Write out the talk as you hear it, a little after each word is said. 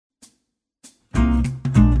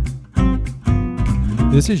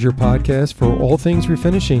This is your podcast for all things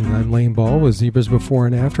refinishing. I'm Lane Ball with Zebras Before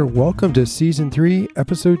and After. Welcome to Season 3,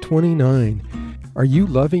 Episode 29. Are you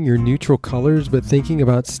loving your neutral colors but thinking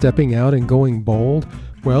about stepping out and going bold?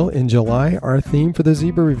 Well, in July, our theme for the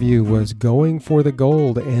Zebra Review was Going for the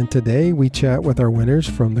Gold, and today we chat with our winners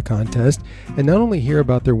from the contest and not only hear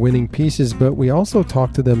about their winning pieces, but we also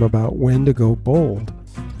talk to them about when to go bold.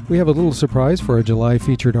 We have a little surprise for our July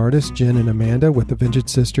featured artists, Jen and Amanda with the Vintage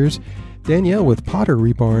Sisters. Danielle with Potter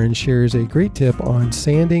Rebarn shares a great tip on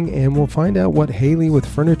sanding, and we'll find out what Haley with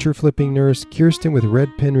Furniture Flipping Nurse, Kirsten with Red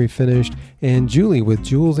Pen Refinished, and Julie with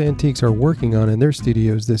Jules Antiques are working on in their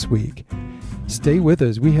studios this week. Stay with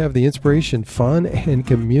us. We have the inspiration, fun, and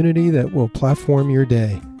community that will platform your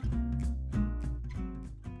day.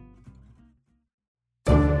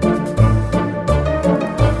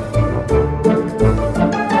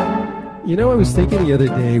 You know, I was thinking the other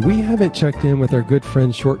day, we haven't checked in with our good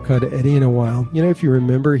friend Shortcut Eddie in a while. You know, if you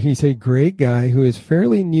remember, he's a great guy who is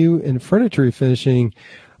fairly new in furniture refinishing,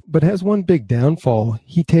 but has one big downfall.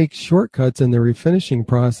 He takes shortcuts in the refinishing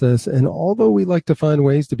process, and although we like to find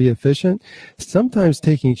ways to be efficient, sometimes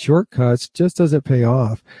taking shortcuts just doesn't pay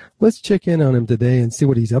off. Let's check in on him today and see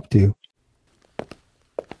what he's up to.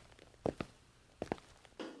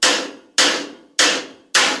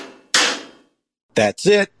 That's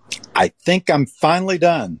it. I think I'm finally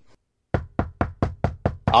done.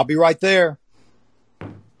 I'll be right there.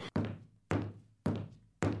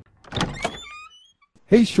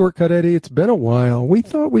 Hey, Shortcut Eddie, it's been a while. We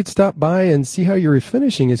thought we'd stop by and see how your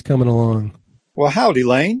refinishing is coming along. Well, howdy,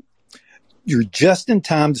 Lane. You're just in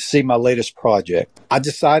time to see my latest project. I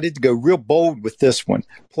decided to go real bold with this one,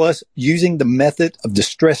 plus using the method of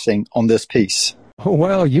distressing on this piece. Oh,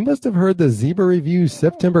 wow, you must have heard the Zebra Review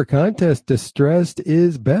September contest, Distressed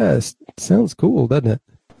is Best. Sounds cool, doesn't it?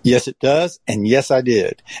 Yes, it does, and yes, I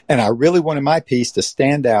did. And I really wanted my piece to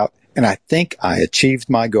stand out, and I think I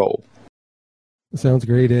achieved my goal. Sounds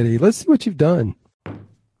great, Eddie. Let's see what you've done.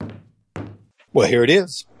 Well, here it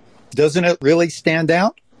is. Doesn't it really stand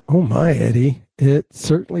out? Oh, my, Eddie. It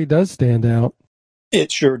certainly does stand out.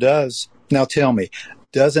 It sure does. Now tell me,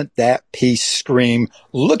 doesn't that piece scream,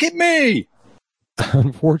 "Look at me"?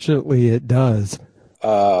 Unfortunately, it does.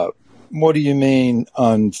 What do you mean,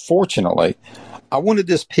 unfortunately? I wanted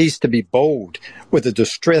this piece to be bold with a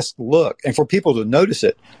distressed look and for people to notice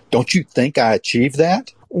it. Don't you think I achieved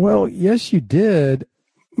that? Well, yes, you did,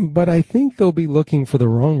 but I think they'll be looking for the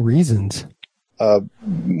wrong reasons.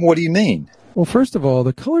 What do you mean? Well, first of all,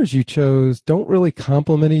 the colors you chose don't really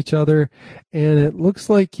complement each other, and it looks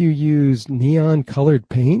like you used neon-colored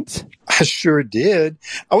paints. I sure did.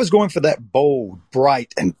 I was going for that bold,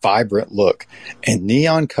 bright, and vibrant look, and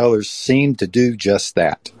neon colors seem to do just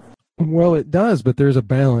that. Well, it does, but there's a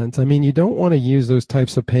balance. I mean, you don't want to use those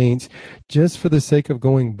types of paints just for the sake of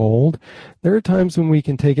going bold. There are times when we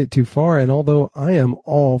can take it too far, and although I am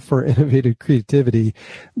all for innovative creativity,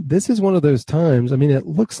 this is one of those times. I mean, it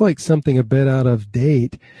looks like something a bit out of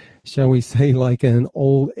date, shall we say, like an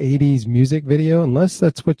old 80s music video, unless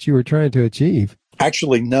that's what you were trying to achieve.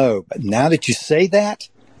 Actually, no, but now that you say that,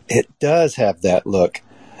 it does have that look.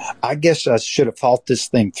 I guess I should have thought this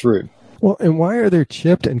thing through. Well, and why are there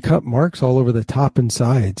chipped and cut marks all over the top and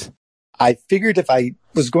sides? I figured if I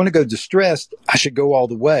was going to go distressed, I should go all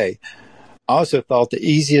the way. I also thought the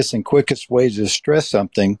easiest and quickest way to distress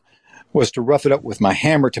something was to rough it up with my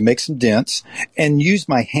hammer to make some dents and use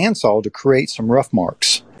my handsaw to create some rough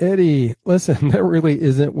marks. Eddie, listen, that really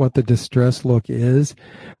isn't what the distressed look is.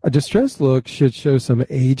 A distressed look should show some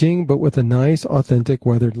aging, but with a nice, authentic,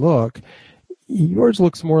 weathered look. Yours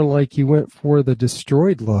looks more like you went for the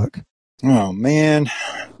destroyed look. Oh, man.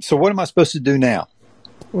 So what am I supposed to do now?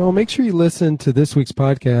 Well, make sure you listen to this week's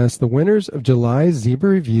podcast. The winners of July's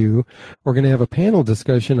Zebra Review. We're going to have a panel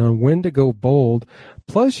discussion on when to go bold.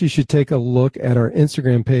 Plus, you should take a look at our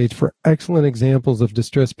Instagram page for excellent examples of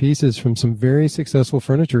distressed pieces from some very successful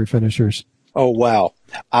furniture refinishers. Oh, wow.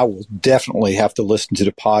 I will definitely have to listen to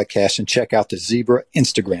the podcast and check out the Zebra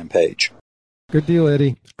Instagram page. Good deal,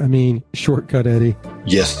 Eddie. I mean, Shortcut Eddie.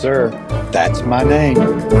 Yes, sir. That's my name.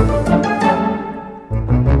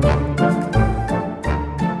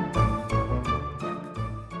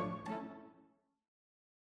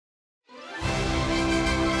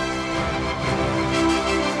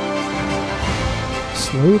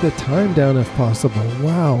 Slow the time down if possible.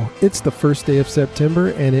 Wow, it's the first day of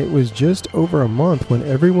September, and it was just over a month when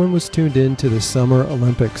everyone was tuned in to the Summer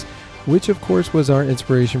Olympics, which of course was our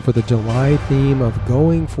inspiration for the July theme of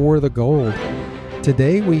Going for the Gold.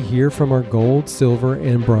 Today we hear from our gold, silver,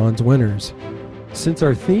 and bronze winners. Since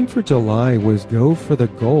our theme for July was Go for the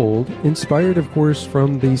Gold, inspired, of course,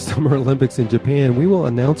 from the Summer Olympics in Japan, we will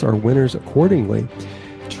announce our winners accordingly.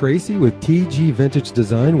 Tracy with TG Vintage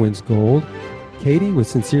Design wins gold. Katie with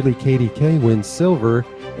Sincerely Katie K wins silver.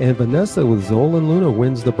 And Vanessa with Zoll and Luna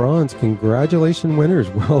wins the bronze. Congratulations, winners.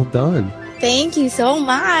 Well done. Thank you so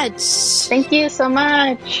much. Thank you so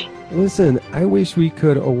much. Listen, I wish we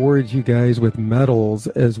could award you guys with medals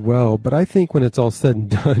as well, but I think when it's all said and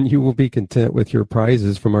done, you will be content with your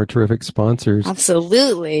prizes from our terrific sponsors.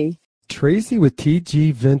 Absolutely. Tracy with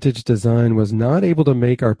TG Vintage Design was not able to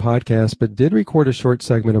make our podcast, but did record a short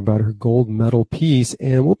segment about her gold medal piece,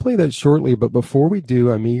 and we'll play that shortly. But before we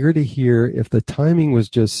do, I'm eager to hear if the timing was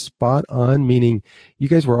just spot on, meaning you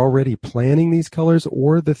guys were already planning these colors,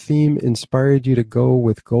 or the theme inspired you to go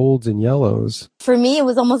with golds and yellows. For me, it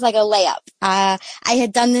was almost like a layup. I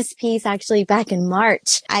had done this piece actually back in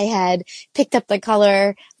March. I had picked up the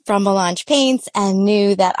color from Melange Paints and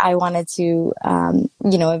knew that I wanted to,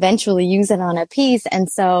 eventually use it on a piece. And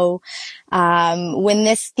so, when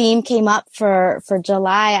this theme came up for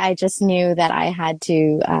July, I just knew that I had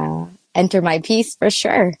to, enter my piece for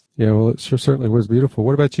sure. Yeah, well, it certainly was beautiful.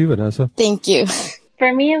 What about you, Vanessa? Thank you.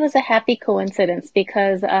 For me, it was a happy coincidence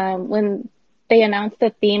because, when they announced the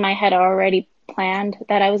theme, I had already planned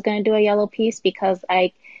that I was going to do a yellow piece because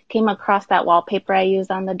I came across that wallpaper I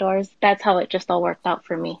used on the doors. That's how it just all worked out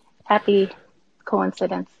for me. Happy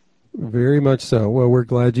coincidence. Very much so. Well, we're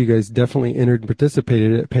glad you guys definitely entered and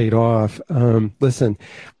participated. It paid off. Listen,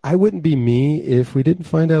 I wouldn't be me if we didn't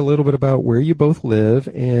find out a little bit about where you both live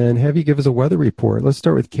and have you give us a weather report. Let's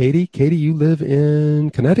start with Katie. Katie, you live in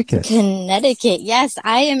Connecticut. Connecticut. Yes,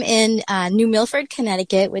 I am in New Milford,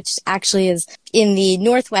 Connecticut, which actually is in the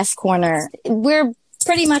northwest corner. We're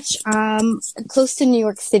pretty much close to New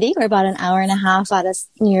York City. We're about an hour and a half out of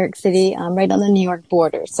New York City, right on the New York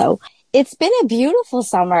border. So it's been a beautiful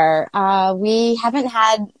summer. We haven't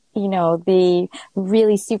had, the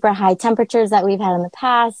really super high temperatures that we've had in the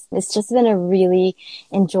past. It's just been a really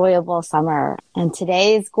enjoyable summer. And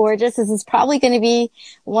today is gorgeous. This is probably going to be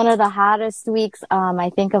one of the hottest weeks,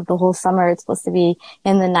 I think, of the whole summer. It's supposed to be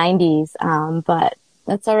in the 90s, but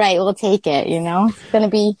that's all right. We'll take it, It's going to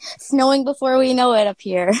be snowing before we know it up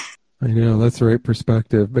here. I know, that's the right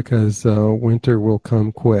perspective because winter will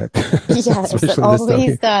come quick. Yes, it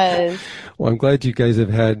always does. Well, I'm glad you guys have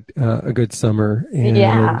had a good summer. And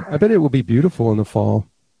yeah. I bet it will be beautiful in the fall.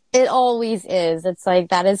 It always is. It's like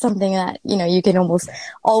that is something that, you can almost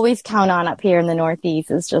always count on up here in the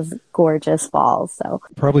Northeast. It's just gorgeous fall. So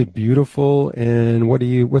probably beautiful. And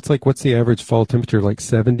what's the average fall temperature? Like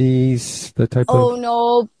 70s, that type of? Oh,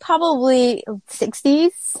 no, probably 60s.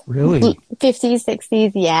 Really? 50s,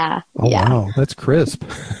 60s. Yeah. Oh, yeah. Wow. That's crisp.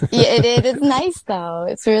 Yeah, it is nice though.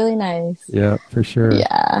 It's really nice. Yeah, for sure.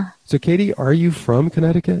 Yeah. So, Katie, are you from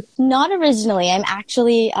Connecticut? Not originally. I'm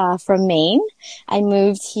actually from Maine. I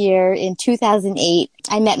moved here in 2008.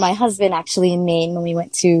 I met my husband actually in Maine when we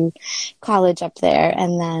went to college up there,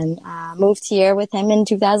 and then moved here with him in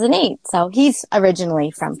 2008. So he's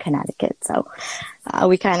originally from Connecticut. So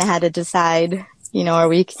we kind of had to decide, are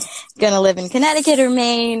we going to live in Connecticut or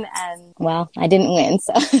Maine? And, well, I didn't win,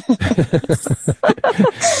 so.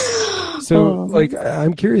 So,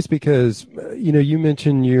 I'm curious because, you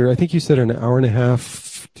mentioned I think you said an hour and a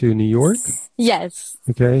half to New York? Yes.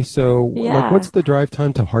 Okay, so, what's the drive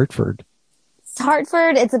time to Hartford?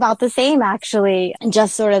 Hartford, it's about the same, actually,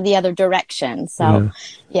 just sort of the other direction. So,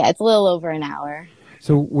 yeah it's a little over an hour.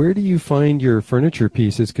 So where do you find your furniture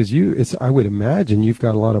pieces? Because I would imagine you've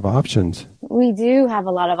got a lot of options. We do have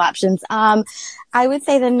a lot of options. I would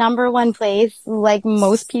say the number one place, like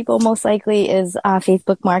most people most likely, is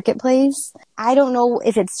Facebook Marketplace. I don't know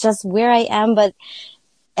if it's just where I am, but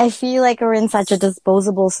I feel like we're in such a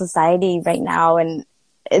disposable society right now, and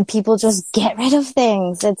people just get rid of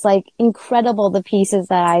things. It's like incredible the pieces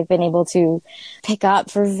that I've been able to pick up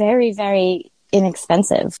for very, very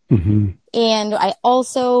inexpensive. Mm-hmm. And I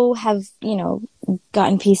also have,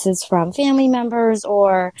 gotten pieces from family members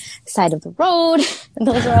or side of the road.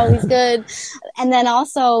 Those are always good. And then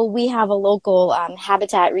also we have a local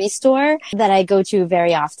Habitat Restore that I go to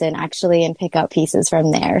very often actually and pick up pieces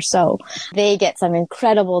from there. So they get some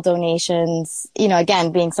incredible donations,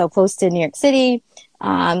 again, being so close to New York City.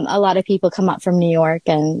 A lot of people come up from New York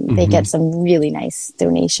and they get some really nice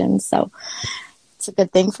donations. So it's a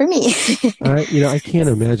good thing for me. I can't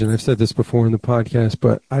imagine. I've said this before in the podcast,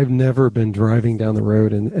 but I've never been driving down the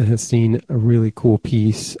road and have seen a really cool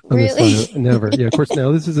piece. Really? Never. Yeah, of course,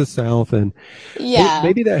 now this is the South, and yeah,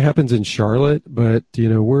 maybe that happens in Charlotte, but,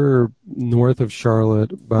 we're north of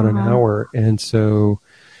Charlotte about an hour, and so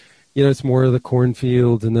it's more of the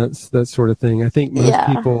cornfields and that sort of thing. I think most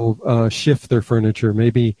people shift their furniture,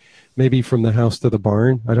 maybe from the house to the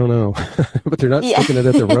barn. I don't know, but they're not sticking it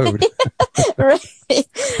at the road. Right.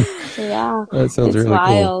 Yeah. That sounds really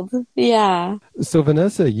wild. Cool. Yeah. So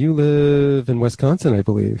Vanessa, you live in Wisconsin, I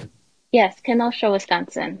believe. Yes, Kenosha,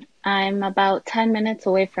 Wisconsin. I'm about 10 minutes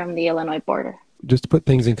away from the Illinois border. Just to put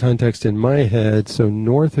things in context in my head, so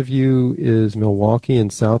north of you is Milwaukee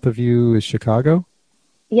and south of you is Chicago?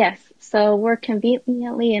 Yes. So we're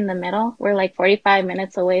conveniently in the middle. We're like 45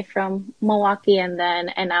 minutes away from Milwaukee and then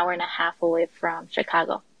an hour and a half away from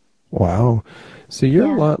Chicago. Wow. So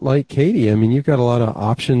you're a lot like Katie. I mean, you've got a lot of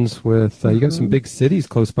options with, you got some big cities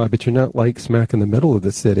close by, but you're not like smack in the middle of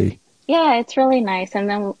the city. Yeah, it's really nice. And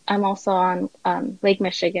then I'm also on Lake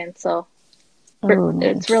Michigan, so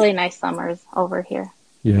it's really nice summers over here.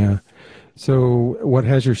 Yeah. So what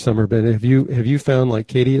has your summer been? Have you found, like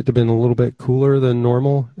Katie, it been a little bit cooler than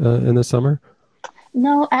normal in the summer?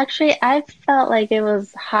 No, actually, I felt like it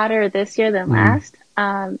was hotter this year than last.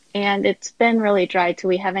 And it's been really dry too.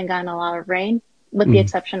 We haven't gotten a lot of rain, with the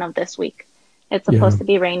exception of this week. It's supposed to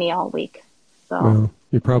be rainy all week. So well,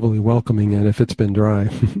 you're probably welcoming it if it's been dry.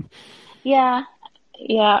 Yeah,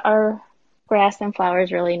 our grass and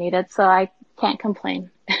flowers really need it, so I can't complain.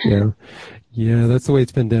 Yeah, that's the way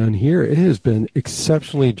it's been down here. It has been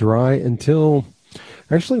exceptionally dry until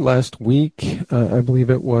actually last week, I believe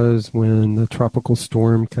it was, when the tropical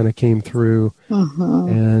storm kind of came through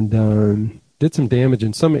and did some damage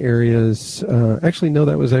in some areas. Actually, no,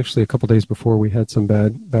 that was actually a couple days before we had some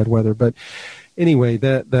bad weather. But anyway,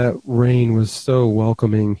 that rain was so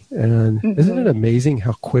welcoming. And isn't it amazing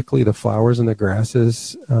how quickly the flowers and the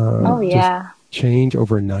grasses just change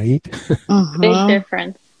overnight? Big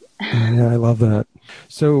difference. Yeah, I love that.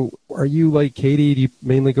 So are you like Katie? Do you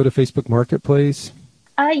mainly go to Facebook Marketplace?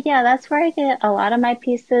 Yeah, that's where I get a lot of my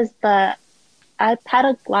pieces, but I've had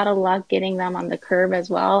a lot of luck getting them on the curb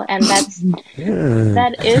as well. And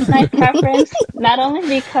that is my preference, not only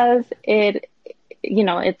because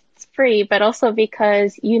it's free, but also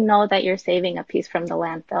because that you're saving a piece from the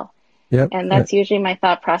landfill. Yep. And that's usually my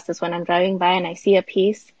thought process when I'm driving by and I see a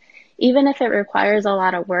piece. Even if it requires a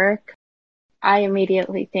lot of work, I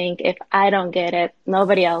immediately think if I don't get it,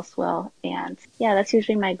 nobody else will. And that's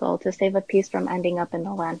usually my goal, to save a piece from ending up in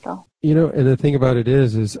the landfill. And the thing about it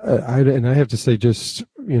is I have to say, just,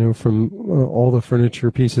 from all the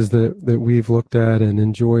furniture pieces that we've looked at and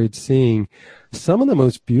enjoyed seeing, some of the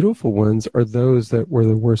most beautiful ones are those that were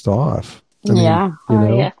the worst off. Yeah.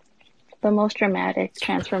 The most dramatic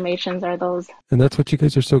transformations are those. And that's what you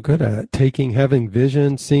guys are so good at, having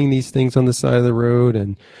vision, seeing these things on the side of the road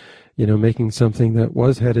and, making something that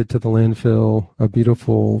was headed to the landfill a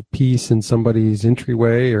beautiful piece in somebody's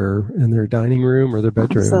entryway or in their dining room or their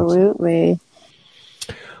bedroom. Absolutely.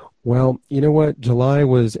 Well, you know what? July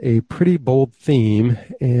was a pretty bold theme,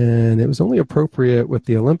 and it was only appropriate with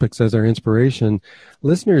the Olympics as our inspiration.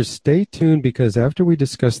 Listeners, stay tuned, because after we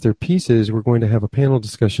discuss their pieces, we're going to have a panel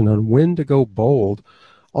discussion on when to go bold.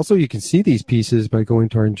 Also, you can see these pieces by going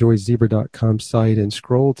to our enjoyzebra.com site and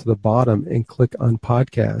scroll to the bottom and click on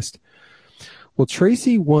podcast. Well,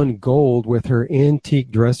 Tracy won gold with her antique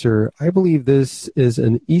dresser. I believe this is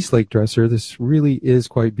an Eastlake dresser. This really is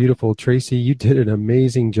quite beautiful. Tracy, you did an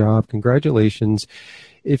amazing job. Congratulations.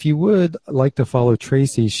 If you would like to follow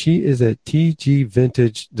Tracy, she is at TG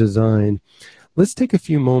Vintage Design. Let's take a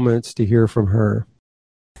few moments to hear from her.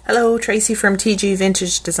 Hello, Tracy from TG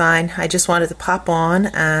Vintage Design. I just wanted to pop on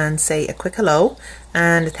and say a quick hello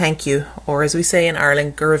and a thank you, or as we say in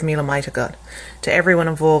Ireland, Gurv Mila Maitagad, to everyone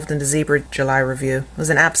involved in the Zebra July review. It was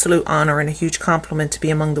an absolute honour and a huge compliment to be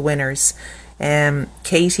among the winners.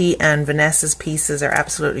 Katie and Vanessa's pieces are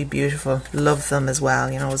absolutely beautiful. Love them as well.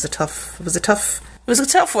 It was a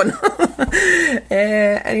tough one.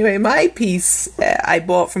 Anyway, my piece I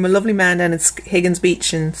bought from a lovely man down in Higgins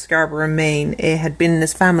Beach in Scarborough, Maine. It had been in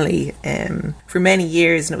his family for many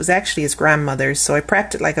years, and it was actually his grandmother's, so I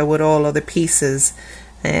prepped it like I would all other pieces.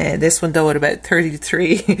 This one though had about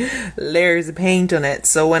 33 layers of paint on it,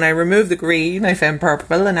 so when I removed the green I found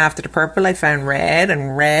purple, and after the purple I found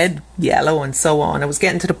red, yellow, and so on. I was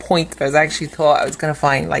getting to the point that I was actually thought I was going to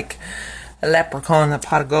find like a leprechaun, a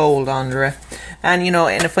pot of gold under it. And in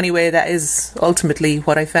a funny way, that is ultimately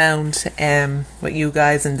what I found with you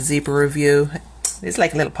guys in the Zebra review. It's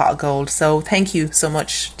like a little pot of gold. So thank you so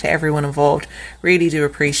much to everyone involved. Really do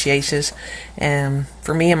appreciate it.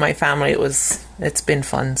 For me and my family, it's been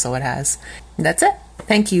fun, so it has. And that's it.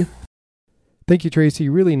 Thank you. Thank you, Tracy.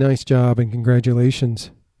 Really nice job, and congratulations.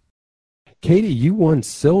 Katie, you won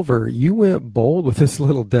silver. You went bold with this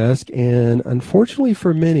little desk, and unfortunately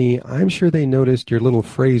for many, I'm sure they noticed your little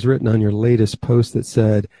phrase written on your latest post that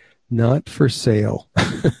said, "Not for sale."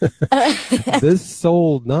 This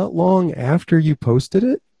sold not long after you posted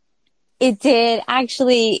it? It did.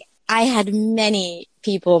 Actually, I had many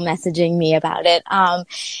people messaging me about it. And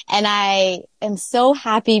I am so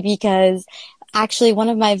happy because actually one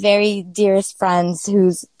of my very dearest friends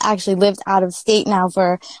who's actually lived out of state now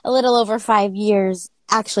for a little over 5 years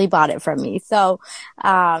actually bought it from me. So,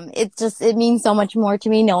 it means so much more to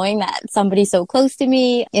me knowing that somebody so close to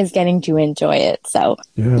me is getting to enjoy it. So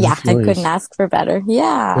yeah, I couldn't ask for better.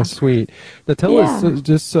 Yeah. That's sweet. Now tell us,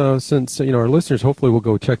 just since, our listeners hopefully will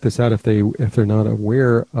go check this out if they're not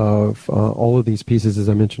aware of all of these pieces, as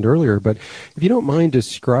I mentioned earlier, but if you don't mind,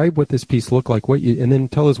 describe what this piece looked like, and then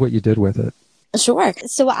tell us what you did with it. Sure.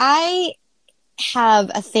 So I have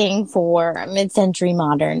a thing for mid-century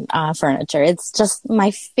modern furniture. It's just my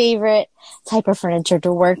favorite type of furniture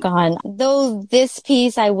to work on. Though this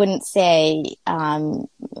piece, I wouldn't say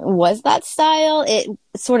was that style. It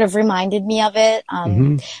sort of reminded me of it.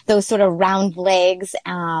 Those sort of round legs.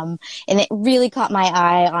 And it really caught my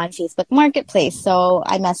eye on Facebook Marketplace. So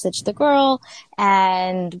I messaged the girl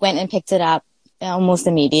and went and picked it up almost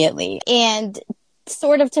immediately. And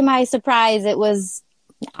sort of to my surprise, it was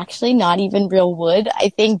actually not even real wood. I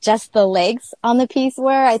think just the legs on the piece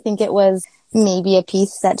were. I think it was maybe a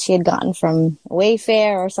piece that she had gotten from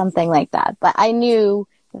Wayfair or something like that. But I knew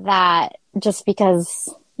that just because,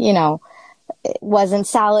 it wasn't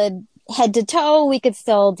solid head to toe, we could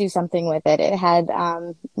still do something with it. It had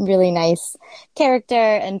really nice character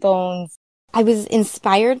and bones. I was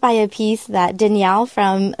inspired by a piece that Danielle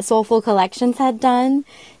from Soulful Collections had done.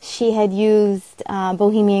 She had used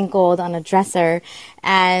Bohemian Gold on a dresser,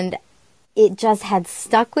 and it just had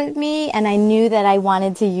stuck with me, and I knew that I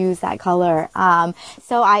wanted to use that color.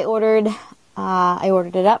 So I ordered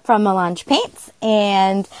it up from Melange Paints,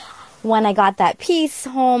 and when I got that piece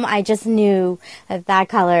home, I just knew that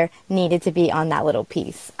color needed to be on that little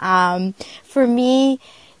piece. For me,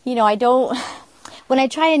 when I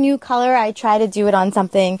try a new color, I try to do it on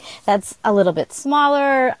something that's a little bit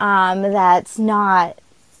smaller, that's not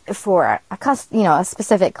for a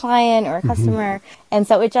specific client or a customer. And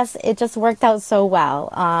so it just worked out so well.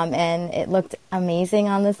 And it looked amazing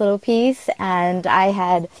on this little piece. And I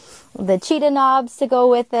had the cheetah knobs to go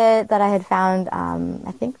with it that I had found.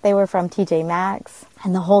 I think they were from TJ Maxx,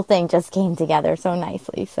 and the whole thing just came together so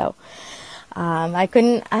nicely. So, I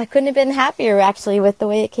couldn't have been happier actually with the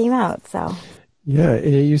way it came out. So. Yeah,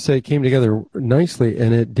 you say it came together nicely,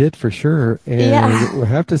 and it did for sure. And I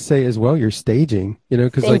have to say as well, your staging,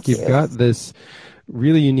 because you've got this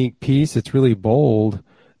really unique piece. It's really bold.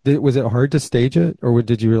 Was it hard to stage it, or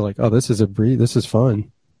did you like, oh, this is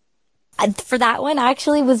fun? For that one,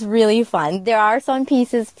 actually, was really fun. There are some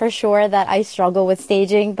pieces for sure that I struggle with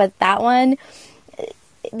staging, but that one,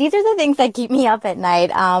 these are the things that keep me up at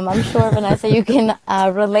night. I'm sure, Vanessa, you can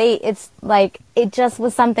relate. It's like, it just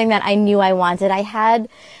was something that I knew I wanted. I had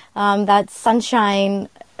that sunshine.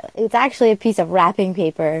 It's actually a piece of wrapping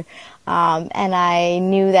paper. And I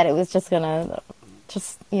knew that it was just going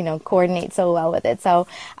to coordinate so well with it. So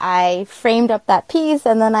I framed up that piece,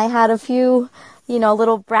 and then I had a few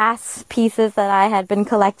little brass pieces that I had been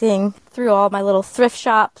collecting through all my little thrift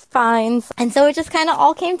shop finds. And so it just kind of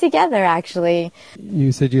all came together, actually.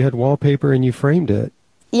 You said you had wallpaper and you framed it.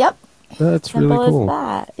 Yep. That's Simple really cool.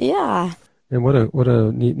 As that. Yeah. And what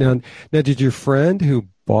a neat... Now, did your friend who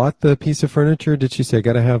bought the piece of furniture, did she say,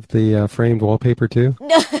 got to have the framed wallpaper too?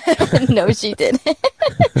 No, she didn't.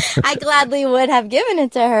 I gladly would have given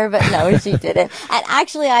it to her, but no, she didn't. And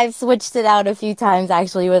actually, I've switched it out a few times,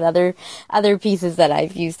 actually, with other pieces that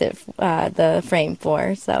I've used it, the frame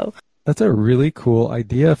for, so... That's a really cool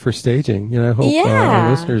idea for staging. I hope our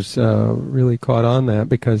listeners really caught on that,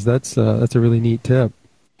 because that's a really neat tip.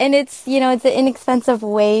 And it's an inexpensive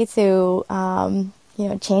way to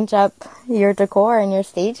change up your decor and your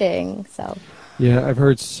staging. So yeah, I've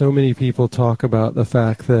heard so many people talk about the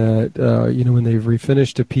fact that when they've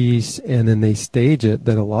refinished a piece and then they stage it,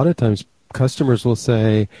 that a lot of times customers will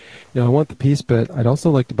say, I want the piece, but I'd also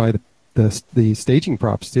like to buy the staging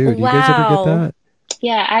props too. Do you guys ever get that?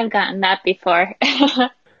 Yeah, I've gotten that before.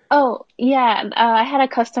 Oh, yeah. I had a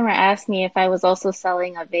customer ask me if I was also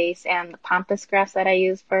selling a vase and the pampas grass that I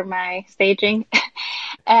use for my staging.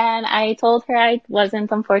 And I told her I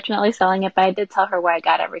wasn't, unfortunately, selling it, but I did tell her where I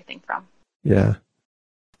got everything from. Yeah.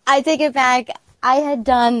 I take it back. I had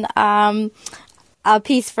done a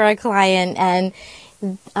piece for a client, and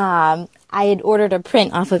I had ordered a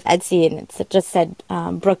print off of Etsy, and it just said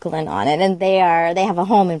Brooklyn on it, and they have a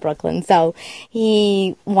home in Brooklyn. So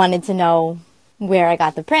he wanted to know where I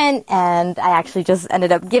got the print, and I actually just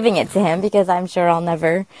ended up giving it to him because I'm sure I'll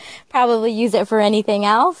never probably use it for anything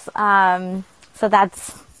else. So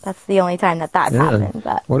that's the only time that happened.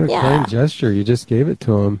 But what a kind gesture! You just gave it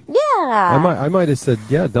to him. Yeah. I might have said,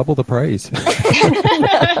 yeah, double the price.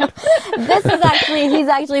 He's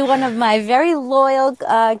actually one of my very loyal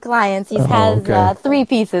clients. He has 3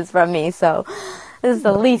 pieces from me, so this is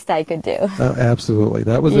the least I could do. Absolutely.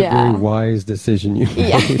 That was a very wise decision you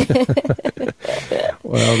made.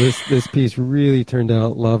 Well, this piece really turned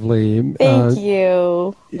out lovely. Thank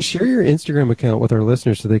you. Share your Instagram account with our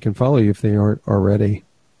listeners so they can follow you if they aren't already.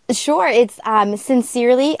 Sure. It's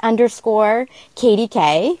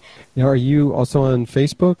sincerely_KatyK. Now, are you also on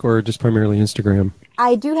Facebook or just primarily Instagram?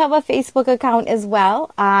 I do have a Facebook account as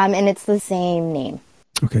well, and it's the same name.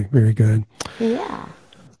 Okay, very good. Yeah.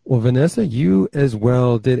 Well, Vanessa, you as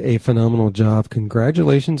well did a phenomenal job.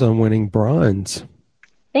 Congratulations on winning bronze.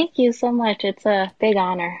 Thank you so much. It's a big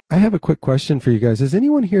honor. I have a quick question for you guys. Has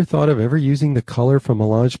anyone here thought of ever using the color from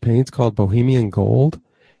Melange Paints called Bohemian Gold?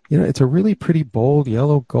 You know, it's a really pretty bold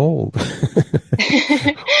yellow gold.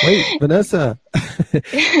 Wait, Vanessa,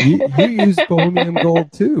 you used Bohemian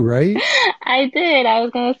Gold too, right? I did. I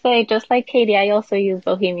was going to say, just like Katie, I also use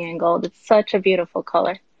Bohemian Gold. It's such a beautiful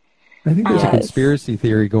color. I think there's a conspiracy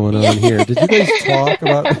theory going on here. Did you guys talk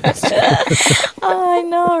about this? Oh, I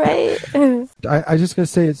know, right? I just going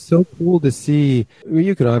to say it's so cool to see.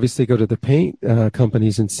 You could obviously go to the paint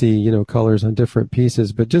companies and see, you know, colors on different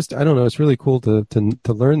pieces, but just, I don't know, it's really cool to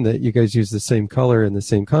learn that you guys use the same color in the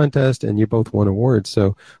same contest and you both won awards.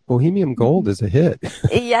 So Bohemian Gold is a hit.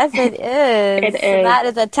 Yes, it is. It is. That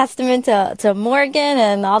is a testament to Morgan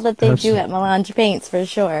and all that they do at Melange Paints for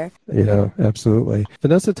sure. Yeah, absolutely.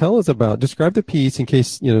 Vanessa, describe the piece in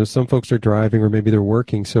case, you know, some folks are driving or maybe they're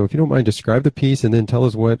working. So if you don't mind, describe the piece and then tell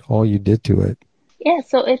us what all you did to it. Yeah,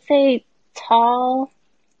 so it's a tall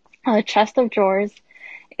chest of drawers.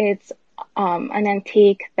 It's an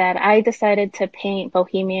antique that I decided to paint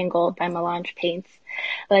Bohemian Gold by Melange Paints,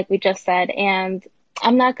 like we just said. And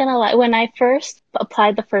I'm not going to lie, when I first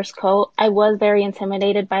applied the first coat, I was very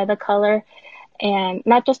intimidated by the color. And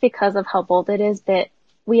not just because of how bold it is, but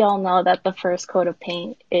we all know that the first coat of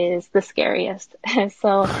paint is the scariest.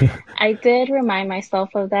 So I did remind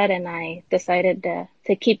myself of that, and I decided to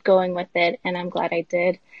keep going with it, and I'm glad I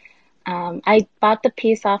did. I bought the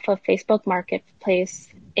piece off of Facebook Marketplace,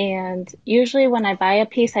 and usually when I buy a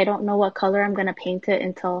piece, I don't know what color I'm going to paint it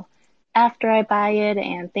until after I buy it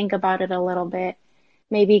and think about it a little bit,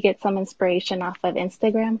 maybe get some inspiration off of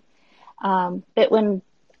Instagram. But when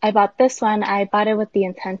I bought this one, I bought it with the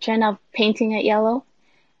intention of painting it yellow.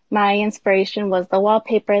 My inspiration was the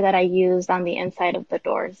wallpaper that I used on the inside of the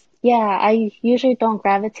doors. Yeah, I usually don't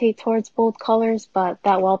gravitate towards bold colors, but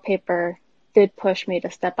that wallpaper did push me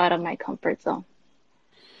to step out of my comfort zone.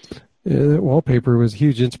 Yeah, that wallpaper was a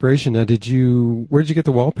huge inspiration. Now, where did you get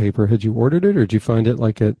the wallpaper? Had you ordered it or did you find it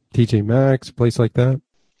like at TJ Maxx, a place like that?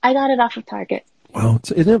 I got it off of Target. Wow,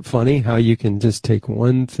 isn't it funny how you can just take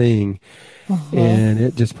one thing and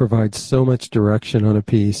it just provides so much direction on a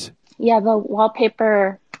piece? Yeah, the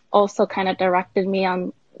wallpaper also kind of directed me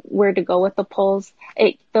on where to go with the poles.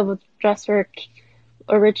 The dresser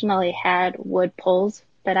originally had wood poles,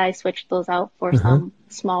 but I switched those out for some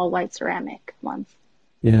small white ceramic ones.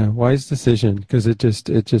 Yeah, wise decision because it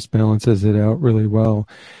just balances it out really well.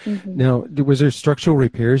 Now, was there structural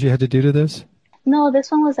repairs you had to do to this? No,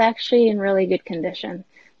 this one was actually in really good condition.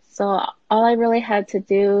 So all I really had to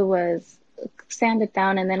do was sand it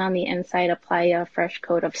down and then on the inside apply a fresh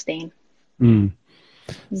coat of stain.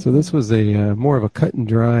 So this was a more of a cut and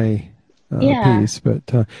dry piece. But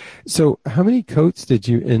so how many coats did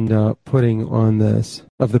you end up putting on this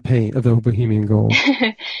of the paint, of the Bohemian Gold?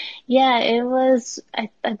 Yeah, it was, I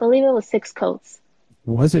believe it was 6 coats.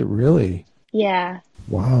 Was it really? Yeah.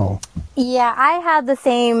 Wow. Yeah, I had the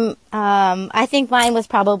same, I think mine was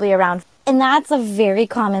probably around, and that's a very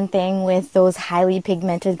common thing with those highly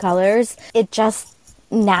pigmented colors. It just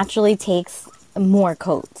naturally takes more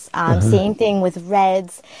coats. Same thing with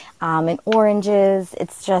reds and oranges.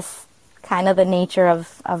 It's just kind of the nature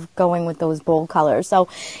of going with those bold colors. So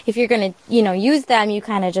if you're going to, use them, you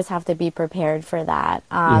kind of just have to be prepared for that.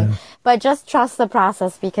 But just trust the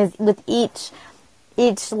process because with each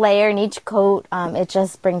layer and each coat, it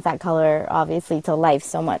just brings that color obviously to life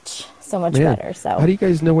so much better. So how do you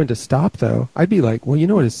guys know when to stop though? I'd be like, well, you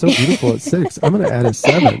know what? It's so beautiful at 6. I'm going to add a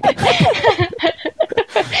 7.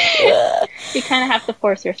 You kind of have to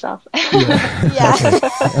force yourself. Yeah.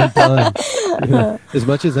 I'm done. Yeah. As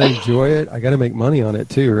much as I enjoy it, I got to make money on it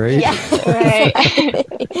too, right? Yeah. Right.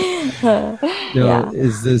 Now,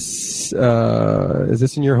 is this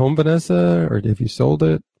in your home, Vanessa, or have you sold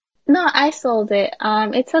it? No, I sold it.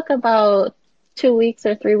 It took about 2 weeks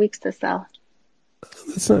or 3 weeks to sell.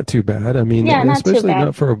 That's not too bad. I mean, Yeah, not too especially bad.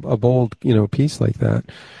 not for a bold, piece like that.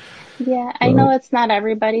 Yeah, I know Well, it's not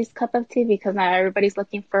everybody's cup of tea because not everybody's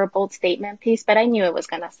looking for a bold statement piece, but I knew it was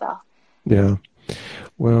gonna sell. yeah.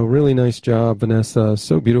 Well, really nice job, Vanessa.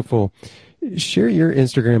 So beautiful. Share your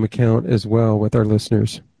Instagram account as well with our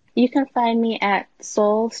listeners. You can find me at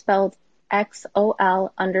Sol, spelled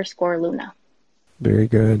XOL_Luna. Very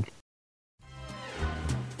good.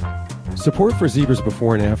 Support for Zebra's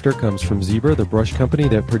Before and After comes from Zebra, the brush company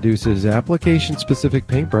that produces application-specific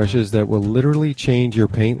paintbrushes that will literally change your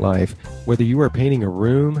paint life. Whether you are painting a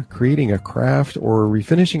room, creating a craft, or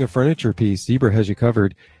refinishing a furniture piece, Zebra has you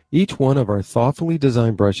covered. Each one of our thoughtfully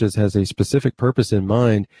designed brushes has a specific purpose in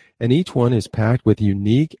mind, and each one is packed with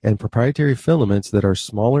unique and proprietary filaments that are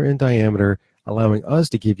smaller in diameter, allowing us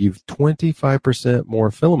to give you 25%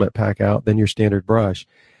 more filament pack out than your standard brush.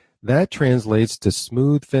 That translates to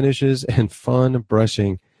smooth finishes and fun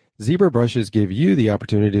brushing. Zebra brushes give you the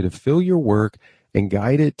opportunity to fill your work and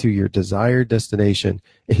guide it to your desired destination.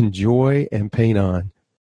 Enjoy and paint on.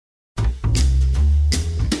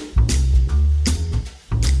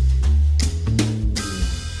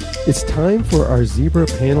 It's time for our Zebra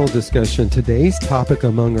panel discussion. Today's topic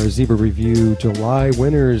among our Zebra Review July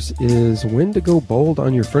winners is when to go bold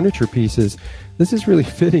on your furniture pieces. This is really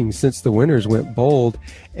fitting since the winners went bold,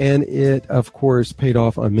 and it, of course, paid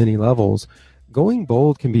off on many levels. Going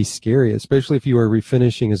bold can be scary, especially if you are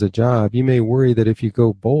refinishing as a job. You may worry that if you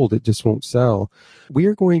go bold, it just won't sell. We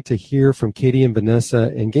are going to hear from Katie and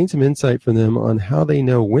Vanessa and gain some insight from them on how they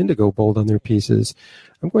know when to go bold on their pieces.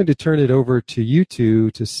 I'm going to turn it over to you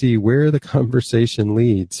two to see where the conversation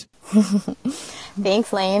leads.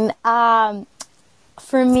 Thanks, Lane.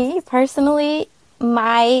 For me personally,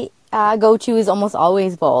 my go-to is almost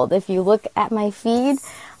always bold. If you look at my feed,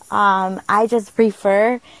 I just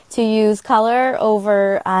prefer to use color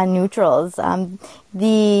over neutrals.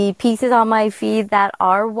 The pieces on my feed that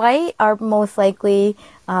are white are most likely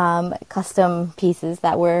custom pieces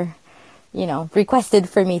that were requested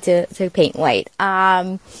for me to paint white.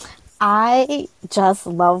 I just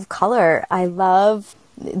love color. I love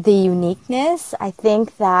the uniqueness. I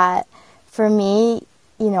think that for me,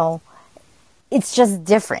 it's just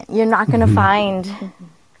different. You're not going to find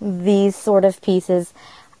these sort of pieces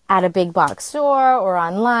at a big box store or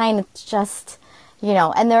online. It's just,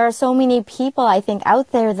 and there are so many people I think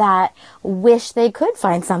out there that wish they could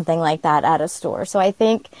find something like that at a store. So I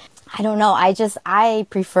think, I don't know, I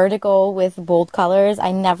prefer to go with bold colors.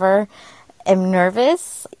 I never am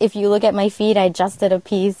nervous. If you look at my feed, I just did a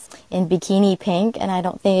piece in bikini pink, and I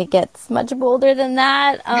don't think it gets much bolder than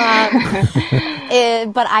that.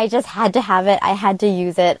 But I just had to have it. I had to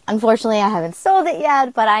use it. Unfortunately, I haven't sold it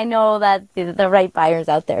yet, but I know that the right buyer's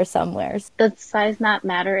out there somewhere. Does size not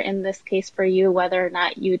matter in this case for you, whether or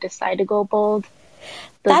not you decide to go bold?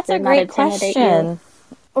 That's a great question.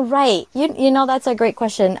 Right. That's a great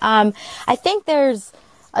question. I think there's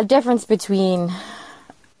a difference between,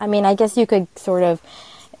 I guess you could sort of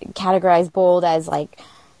categorize bold as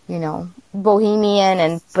bohemian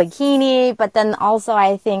and bikini, but then also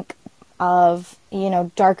I think of,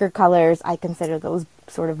 darker colors. I consider those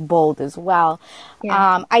sort of bold as well.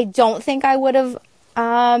 Yeah. I don't think I would have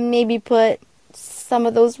maybe put some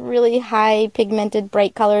of those really high pigmented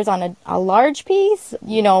bright colors on a large piece,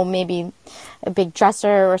 maybe a big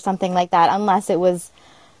dresser or something like that, unless it was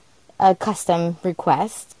a custom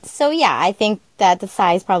request. So yeah, I think that the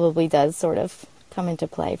size probably does sort of come into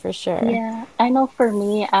play for sure. Yeah, I know for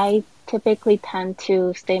me, I typically tend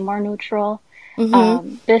to stay more neutral.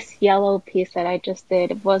 This yellow piece that I just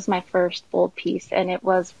did was my first bold piece, and it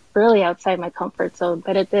was really outside my comfort zone,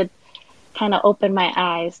 but it did kind of open my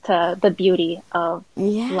eyes to the beauty of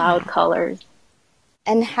loud colors.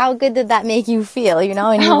 And how good did that make you feel,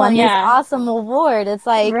 and you won this awesome award. It's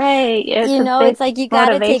like, right. It's like you got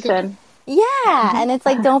to take, and it's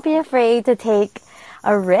like, don't be afraid to take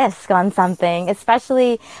a risk on something,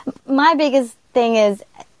 especially my biggest thing is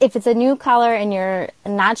if it's a new color and you're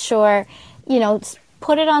not sure,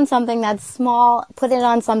 put it on something that's small, put it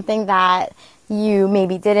on something that you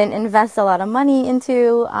maybe didn't invest a lot of money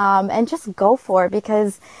into, and just go for it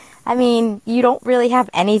because you don't really have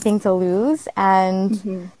anything to lose,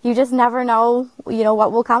 and you just never know,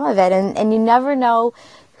 what will come of it. And you never know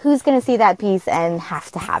who's going to see that piece and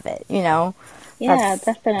have to have it, Yeah,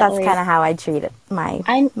 definitely. That's kind of how I treat it,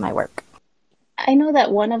 my work. I know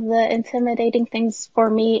that one of the intimidating things for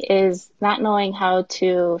me is not knowing how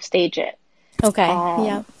to stage it. Okay.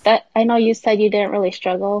 Yeah. That I know you said you didn't really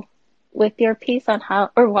struggle with your piece on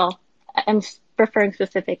how, or well, I'm referring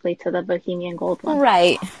specifically to the Bohemian Gold one.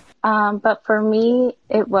 Right. But for me,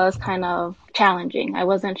 it was kind of challenging. I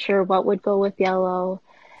wasn't sure what would go with yellow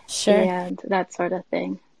Sure. and that sort of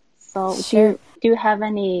thing. So Sure. do you have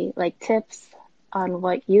any like tips on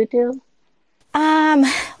what you do?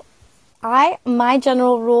 My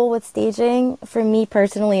general rule with staging for me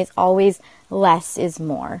personally is always less is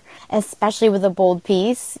more, especially with a bold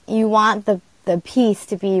piece. You want the piece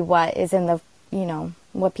to be what is in the,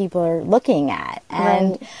 what people are looking at.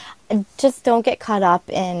 And just don't get caught up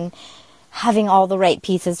in having all the right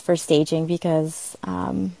pieces for staging because,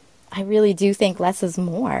 I really do think less is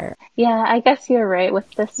more. Yeah, I guess you're right with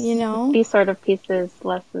this, these sort of pieces,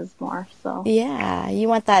 less is more. So Yeah, you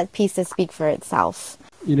want that piece to speak for itself.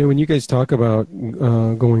 When you guys talk about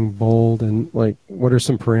going bold and like what are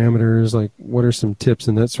some parameters, like what are some tips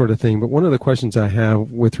and that sort of thing. But one of the questions I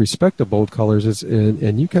have with respect to bold colors is,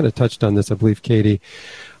 and you kind of touched on this, I believe, Katie,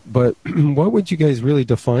 but what would you guys really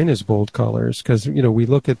define as bold colors? Because, we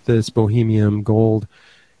look at this Bohemian Gold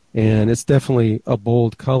and it's definitely a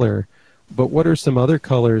bold color. But what are some other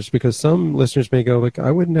colors? Because some listeners may go, like,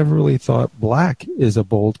 I would never really thought black is a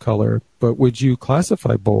bold color. But would you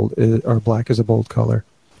classify bold or black as a bold color?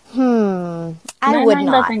 I would mine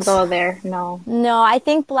not. doesn't go there. No. No, I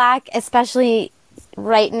think black, especially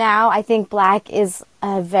right now, I think black is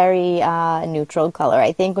a very neutral color.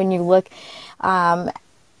 I think when you look at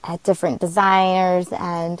different designers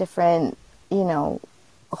and different,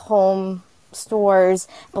 home stores,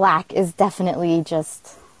 black is definitely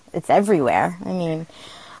just, it's everywhere. I mean,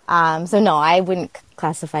 so no, I wouldn't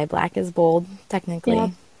classify black as bold, technically. Yeah,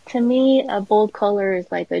 to me, a bold color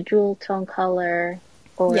is like a jewel tone color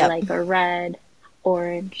or like a red,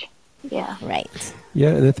 orange. Yeah. Right. Yeah,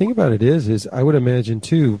 and the thing about it is I would imagine,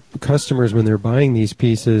 too, customers, when they're buying these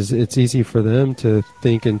pieces, it's easy for them to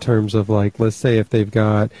think in terms of, like, let's say if they've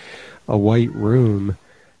got a white room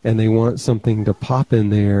and they want something to pop in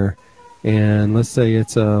there, and let's say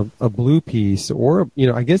it's a blue piece, or,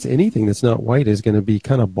 I guess anything that's not white is going to be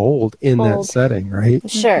kind of bold in that setting, right?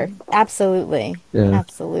 Sure. Absolutely. Yeah.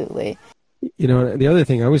 Absolutely. The other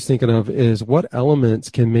thing I was thinking of is what elements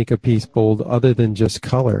can make a piece bold other than just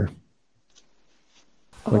color?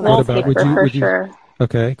 Like, wallpaper, for sure.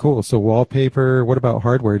 Okay, cool. So wallpaper. What about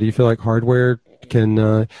hardware? Do you feel like hardware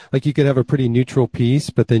can, like you could have a pretty neutral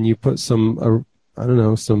piece, but then you put some, I don't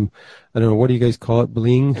know, what do you guys call it?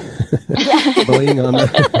 Bling? Bling on the,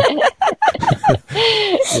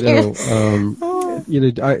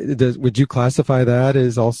 would you classify that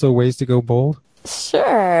as also ways to go bold?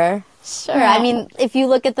 Sure. I mean, if you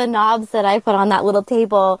look at the knobs that I put on that little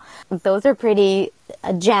table, those are pretty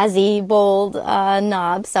jazzy, bold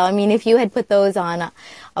knobs. So, I mean, if you had put those on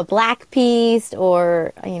a black piece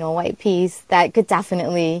or, a white piece, that could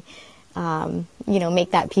definitely,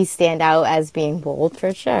 make that piece stand out as being bold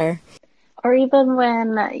for sure. Or even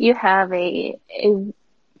when you have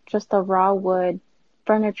just a raw wood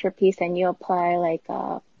furniture piece and you apply like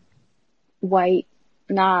white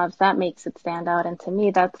knobs, that makes it stand out. And to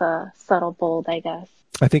me, that's a subtle bold, I guess.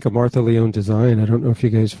 I think of Martha Leone Design. I don't know if you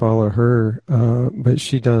guys follow her, but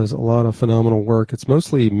she does a lot of phenomenal work. It's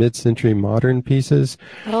mostly mid-century modern pieces.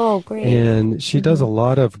 Oh, great. And she does a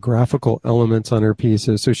lot of graphical elements on her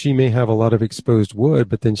pieces. So she may have a lot of exposed wood,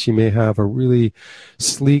 but then she may have a really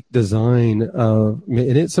sleek design and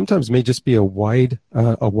it sometimes may just be a white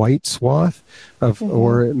swath of,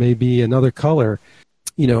 or it may be another color.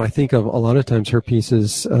 I think of a lot of times her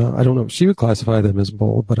pieces, I don't know if she would classify them as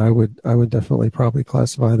bold, but I would definitely probably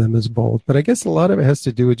classify them as bold. But I guess a lot of it has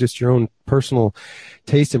to do with just your own personal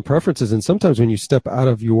taste and preferences. And sometimes when you step out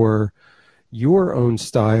of your own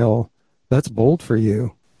style, that's bold for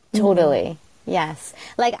you. Totally. Yes.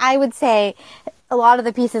 Like I would say a lot of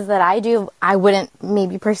the pieces that I do, I wouldn't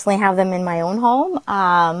maybe personally have them in my own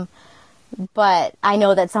home. But I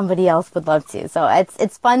know that somebody else would love to. So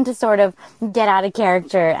it's fun to sort of get out of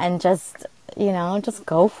character and just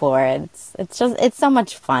go for it. It's so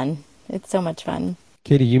much fun. It's so much fun.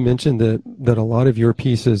 Katie, you mentioned that a lot of your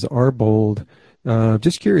pieces are bold.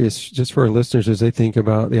 Just curious, just for our listeners, as they think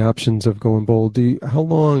about the options of going bold, how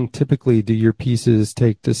long typically do your pieces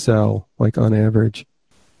take to sell, like on average?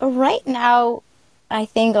 Right now, I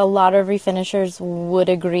think a lot of refinishers would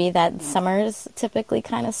agree that summer's typically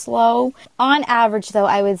kind of slow. On average, though,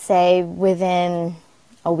 I would say within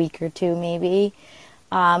a week or two, maybe.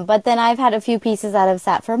 But then I've had a few pieces that have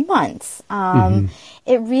sat for months.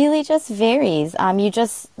 It really just varies.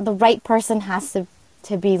 The right person has to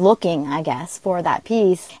to be looking, I guess, for that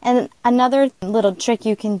piece. And another little trick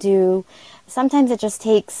you can do, sometimes it just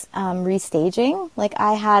takes restaging. Like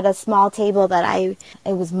I had a small table that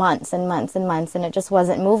it was months and months and months, and it just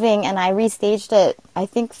wasn't moving. And I restaged it, I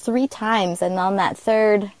think 3 times. And on that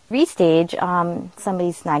third restage,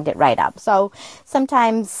 somebody snagged it right up. So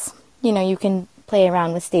sometimes, you can play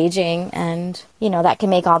around with staging, and, that can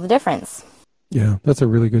make all the difference. Yeah, that's a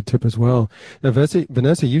really good tip as well. Now,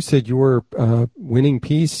 Vanessa, you said your winning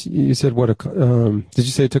piece, you said did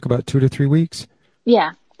you say it took about 2 to 3 weeks?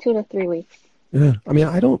 Yeah, 2 to 3 weeks. Yeah, I mean,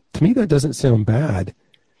 to me, that doesn't sound bad.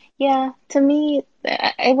 Yeah, to me,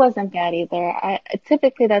 it wasn't bad either.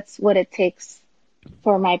 Typically, that's what it takes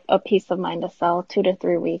for a piece of mine to sell, 2 to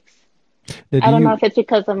 3 weeks. I don't know if it's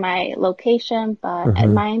because of my location, but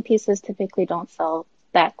mine pieces typically don't sell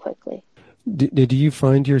that quickly. Did you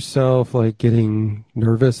find yourself like getting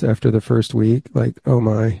nervous after the first week? Like, oh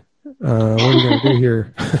my, what are we going to do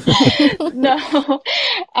here? No.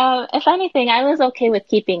 If anything, I was okay with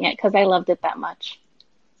keeping it because I loved it that much.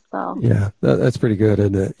 So yeah, that's pretty good,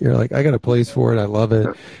 isn't it? You're like, I got a place for it. I love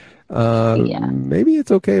it. Yeah. Maybe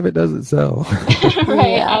it's okay if it doesn't sell.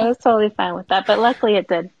 Right. Yeah. I was totally fine with that, but luckily it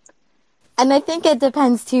did. And I think it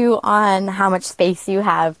depends, too, on how much space you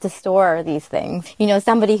have to store these things.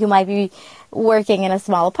 Somebody who might be working in a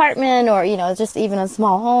small apartment or, just even a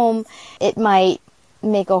small home, it might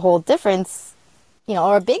make a whole difference,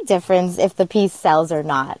 or a big difference if the piece sells or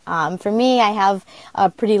not. For me, I have a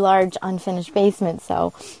pretty large unfinished basement.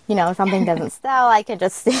 So, if something doesn't sell, I could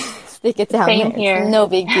just stick it down Same there. here. It's no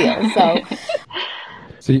big deal. So.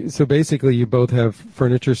 So basically, you both have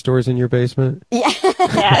furniture stores in your basement? Yeah.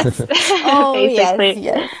 Yes. Oh, basically.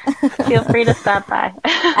 yes. Feel free to stop by.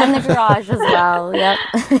 And the garage as well. Yep.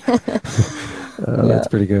 That's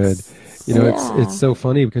pretty good. It's so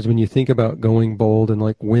funny because when you think about going bold and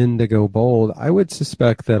like when to go bold, I would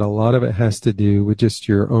suspect that a lot of it has to do with just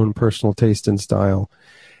your own personal taste and style.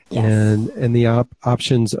 Yes. And the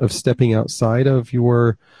options of stepping outside of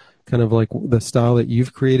your kind of like the style that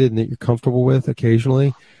you've created and that you're comfortable with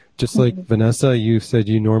occasionally. Just like Vanessa, you said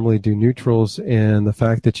you normally do neutrals, and the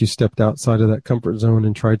fact that you stepped outside of that comfort zone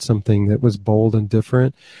and tried something that was bold and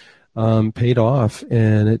different paid off,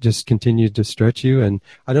 and it just continued to stretch you. And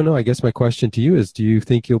I don't know, I guess my question to you is, do you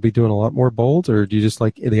think you'll be doing a lot more bolds, or do you just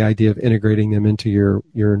like the idea of integrating them into your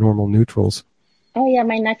normal neutrals? Oh, yeah,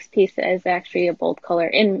 my next piece is actually a bold color,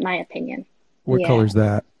 in my opinion. What color's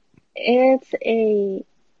that?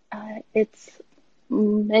 It's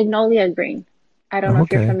magnolia green. I don't know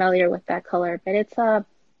if you're familiar with that color, but it's a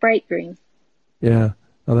bright green. Yeah.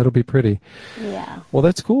 Oh, that'll be pretty. Yeah. Well,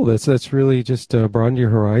 that's cool. That's really just broaden your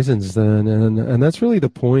horizons then, and that's really the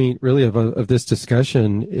point, really, of this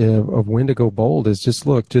discussion of when to go bold. Is just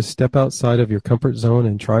step outside of your comfort zone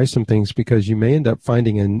and try some things, because you may end up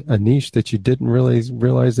finding a niche that you didn't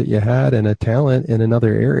realize that you had, and a talent in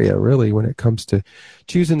another area. Really, when it comes to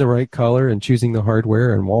choosing the right color and choosing the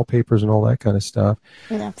hardware and wallpapers and all that kind of stuff.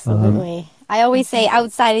 Absolutely. I always say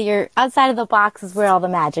outside of the box is where all the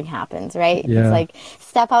magic happens, right? Yeah. It's like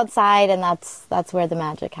step outside, and that's where the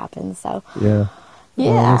magic happens. So yeah.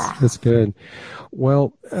 Well, that's good.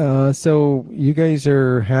 Well, so you guys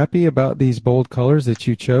are happy about these bold colors that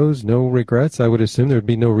you chose? No regrets? I would assume there'd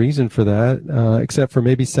be no reason for that, except for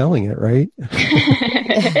maybe selling it, right?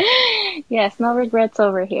 Yes, no regrets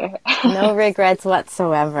over here. No regrets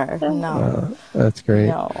whatsoever. No. That's great.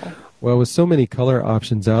 No. Well, with so many color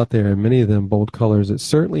options out there, and many of them bold colors, it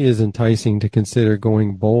certainly is enticing to consider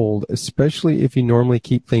going bold, especially if you normally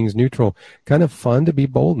keep things neutral. Kind of fun to be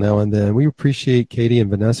bold now and then. We appreciate Katie and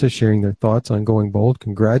Vanessa sharing their thoughts on going bold.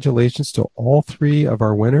 Congratulations to all 3 of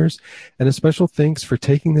our winners, and a special thanks for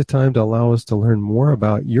taking the time to allow us to learn more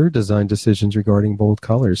about your design decisions regarding bold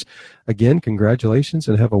colors. Again, congratulations,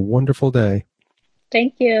 and have a wonderful day.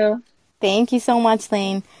 Thank you. Thank you so much,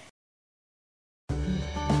 Lane.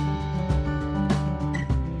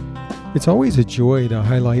 It's always a joy to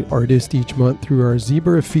highlight artists each month through our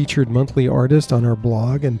Zebra Featured Monthly Artist on our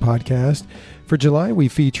blog and podcast. For July, we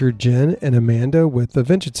featured Jen and Amanda with the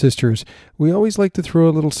Vintage Sisters. We always like to throw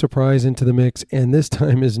a little surprise into the mix, and this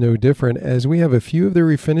time is no different, as we have a few of their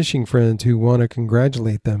refinishing friends who want to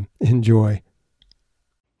congratulate them. Enjoy.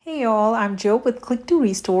 Hey Hey y'all, I'm Joe with Click to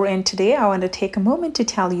Restore, and today I want to take a moment to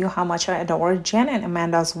tell you how much I adore Jen and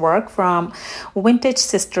Amanda's work from Vintage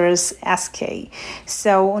Sisters SK.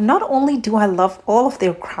 So not only do I love all of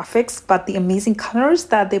their graphics, but the amazing colors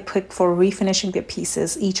that they pick for refinishing their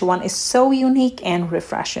pieces. Each one is so unique and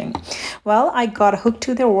refreshing. Well, I got hooked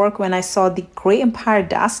to their work when I saw the Grey Empire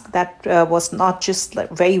desk that was not just a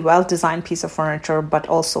very well designed piece of furniture, but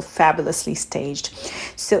also fabulously staged.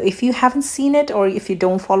 So if you haven't seen it, or if you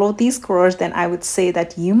don't follow these growers, then I would say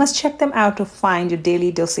that you must check them out to find your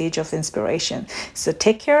daily dosage of inspiration. So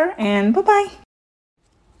take care and bye-bye.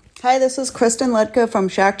 Hi, this is Kristen Litka from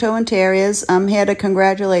Shacktoe Interiors. I'm here to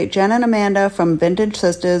congratulate Jen and Amanda from Vintage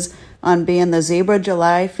Sisters on being the Zebra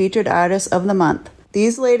July Featured Artists of the Month.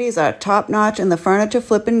 These ladies are top-notch in the furniture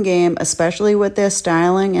flipping game, especially with their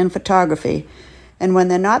styling and photography. And when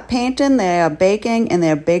they're not painting, they are baking, and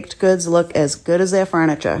their baked goods look as good as their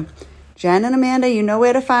furniture. Jen and Amanda, you know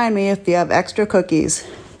where to find me if you have extra cookies.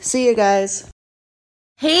 See you guys.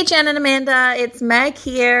 Hey, Jen and Amanda, it's Meg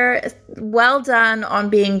here. Well done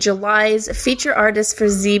on being July's feature artist for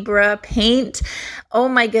Zebra Paint. Oh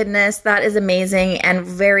my goodness, that is amazing and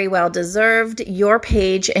very well deserved. Your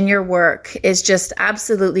page and your work is just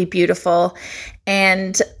absolutely beautiful.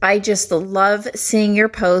 And I just love seeing your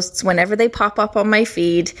posts whenever they pop up on my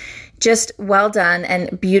feed. Just well done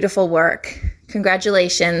and beautiful work.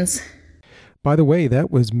 Congratulations. By the way,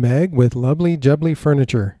 that was Meg with Lovely Jubbly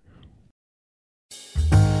Furniture.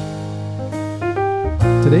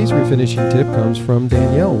 Today's refinishing tip comes from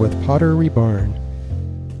Danielle with Pottery Barn.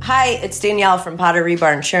 Hi, it's Danielle from Pottery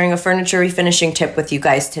Barn, sharing a furniture refinishing tip with you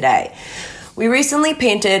guys today. We recently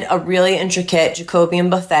painted a really intricate Jacobean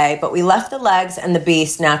buffet, but we left the legs and the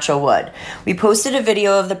base natural wood. We posted a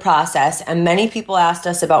video of the process, and many people asked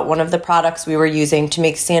us about one of the products we were using to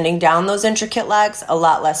make sanding down those intricate legs a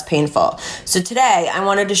lot less painful. So today, I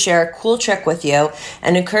wanted to share a cool trick with you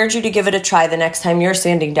and encourage you to give it a try the next time you're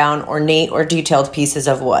sanding down ornate or detailed pieces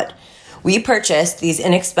of wood. We purchased these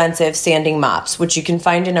inexpensive sanding mops, which you can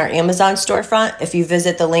find in our Amazon storefront if you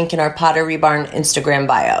visit the link in our Pottery Barn Instagram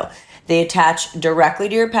bio. They attach directly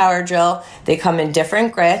to your power drill, they come in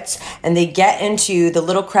different grits, and they get into the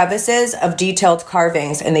little crevices of detailed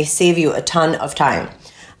carvings, and they save you a ton of time.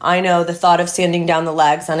 I know the thought of sanding down the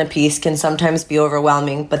legs on a piece can sometimes be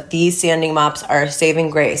overwhelming, but these sanding mops are a saving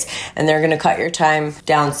grace, and they're going to cut your time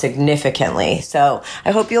down significantly. So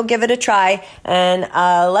I hope you'll give it a try, and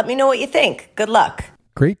let me know what you think. Good luck.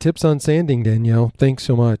 Great tips on sanding, Danielle. Thanks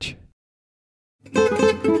so much.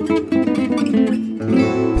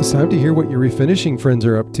 It's time to hear what your refinishing friends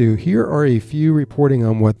are up to. Here are a few reporting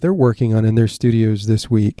on what they're working on in their studios this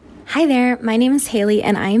week. Hi there, my name is Haley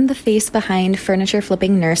and I am the face behind Furniture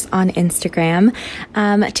Flipping Nurse on Instagram.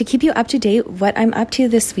 To keep you up to date, what I'm up to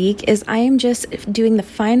this week is I am just doing the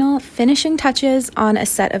final finishing touches on a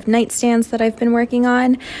set of nightstands that I've been working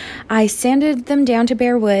on. I sanded them down to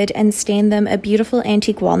bare wood and stained them a beautiful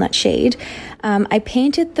antique walnut shade. I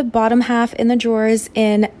painted the bottom half in the drawers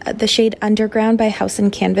in the shade Underground by House and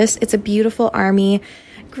Canvas. It's a beautiful army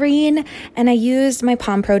green, and I used my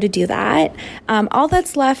Palm Pro to do that. All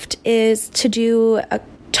that's left is to do a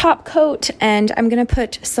top coat, and I'm going to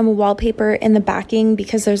put some wallpaper in the backing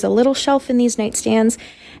because there's a little shelf in these nightstands.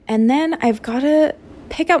 And then I've got to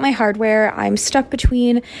pick out my hardware. I'm stuck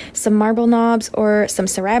between some marble knobs or some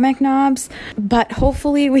ceramic knobs, but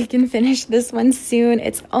hopefully we can finish this one soon.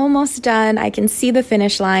 It's almost done. I can see the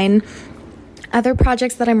finish line. Other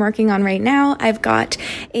projects that I'm working on right now, I've got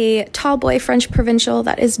a tall boy French provincial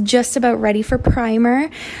that is just about ready for primer.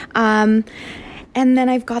 And then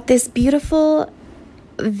I've got this beautiful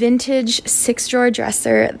vintage 6-drawer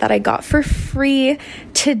dresser that I got for free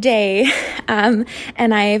today. And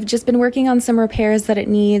I've just been working on some repairs that it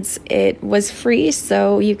needs. It was free,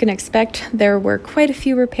 so you can expect there were quite a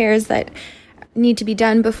few repairs that need to be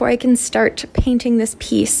done before I can start painting this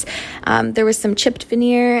piece. There was some chipped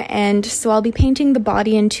veneer, and so I'll be painting the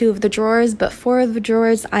body in 2 of the drawers, but 4 of the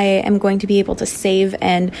drawers I am going to be able to save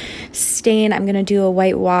and stain. I'm going to do a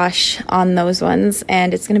white wash on those ones,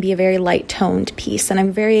 and it's going to be a very light toned piece, and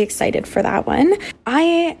I'm very excited for that one.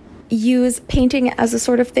 I use painting as a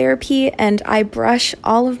sort of therapy, and I brush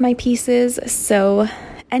all of my pieces, so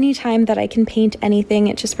anytime that I can paint anything,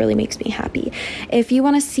 it just really makes me happy. If you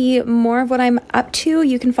want to see more of what I'm up to,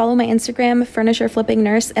 you can follow my Instagram, Furniture Flipping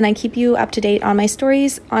Nurse, and I keep you up to date on my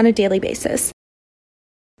stories on a daily basis.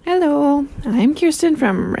 Hello, I'm Kirsten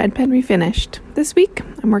from Red Pen Refinished. This week,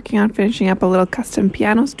 I'm working on finishing up a little custom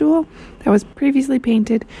piano stool that was previously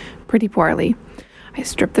painted pretty poorly. I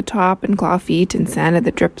stripped the top and claw feet and sanded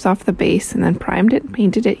the drips off the base, and then primed it and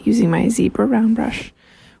painted it using my Zebra round brush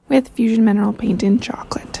with Fusion Mineral Paint in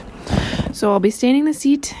Chocolate. So I'll be staining the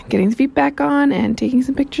seat, getting the feet back on, and taking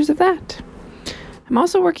some pictures of that. I'm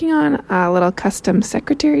also working on a little custom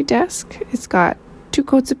secretary desk. It's got 2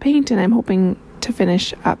 coats of paint, and I'm hoping to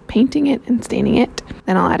finish up painting it and staining it.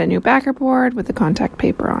 Then I'll add a new backer board with the contact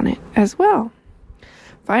paper on it as well.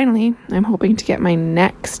 Finally, I'm hoping to get my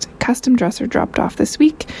next custom dresser dropped off this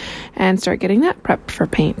week and start getting that prepped for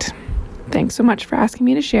paint. Thanks so much for asking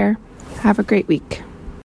me to share. Have a great week.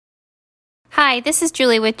 Hi, this is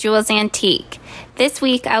Julie with Jules Antique. This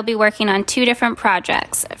week I'll be working on 2 different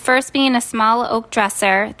projects. First being a small oak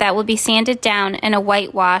dresser that will be sanded down and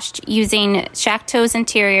whitewashed using Shacto's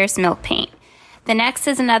Interiors milk paint. The next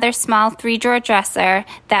is another small 3-drawer dresser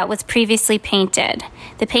that was previously painted.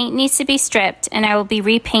 The paint needs to be stripped and I will be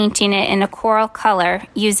repainting it in a coral color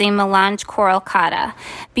using Melange Coral Cotta.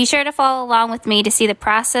 Be sure to follow along with me to see the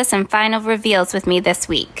process and final reveals with me this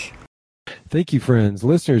week. Thank you, friends.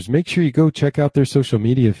 Listeners, make sure you go check out their social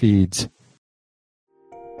media feeds.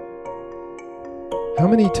 How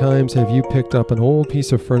many times have you picked up an old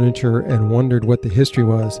piece of furniture and wondered what the history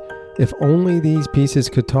was? If only these pieces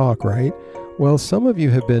could talk, right? Well, some of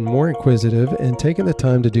you have been more inquisitive and taken the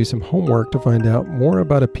time to do some homework to find out more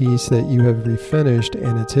about a piece that you have refinished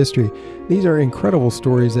and its history. These are incredible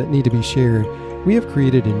stories that need to be shared. We have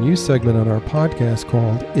created a new segment on our podcast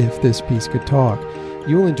called If This Piece Could Talk.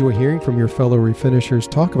 You will enjoy hearing from your fellow refinishers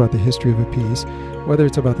talk about the history of a piece, whether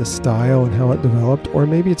it's about the style and how it developed, or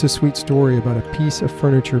maybe it's a sweet story about a piece of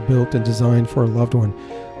furniture built and designed for a loved one.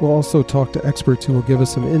 We'll also talk to experts who will give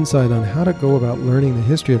us some insight on how to go about learning the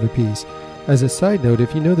history of a piece. As a side note,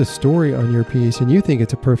 if you know the story on your piece and you think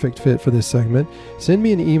it's a perfect fit for this segment, send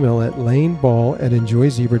me an email at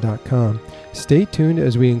laneball@enjoyzebra.com. Stay tuned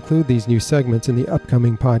as we include these new segments in the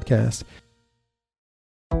upcoming podcast.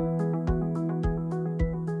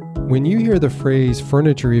 When you hear the phrase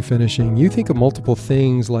furniture refinishing, you think of multiple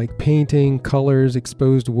things like painting, colors,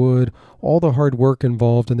 exposed wood, all the hard work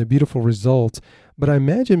involved and the beautiful results. But I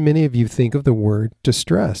imagine many of you think of the word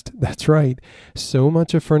distressed. That's right. So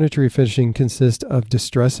much of furniture refinishing consists of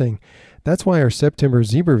distressing. That's why our September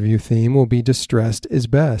Zebra Review theme will be Distressed is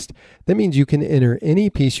Best. That means you can enter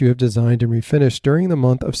any piece you have designed and refinished during the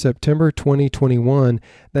month of September 2021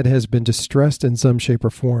 that has been distressed in some shape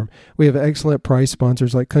or form. We have excellent price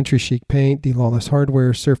sponsors like Country Chic Paint, The Lawless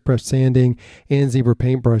Hardware, Surf Prep Sanding, and Zebra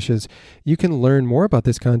Paintbrushes. You can learn more about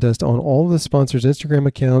this contest on all of the sponsors' Instagram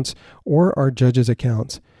accounts or our judges'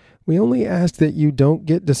 accounts. We only ask that you don't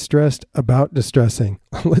get distressed about distressing.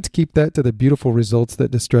 Let's keep that to the beautiful results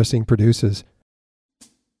that distressing produces.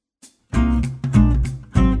 We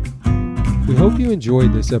hope you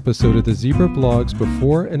enjoyed this episode of the Zebra Blogs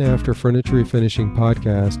Before and After Furniture Refinishing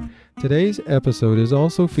podcast. Today's episode is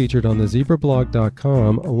also featured on the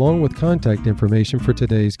zebrablog.com along with contact information for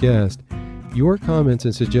today's guest. Your comments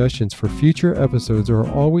and suggestions for future episodes are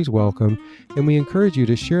always welcome, and we encourage you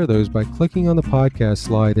to share those by clicking on the podcast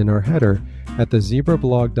slide in our header at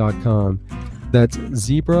thezebrablog.com. That's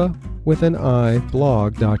zebra with an I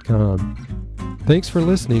blog.com. Thanks for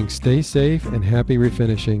listening. Stay safe and happy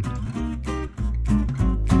refinishing.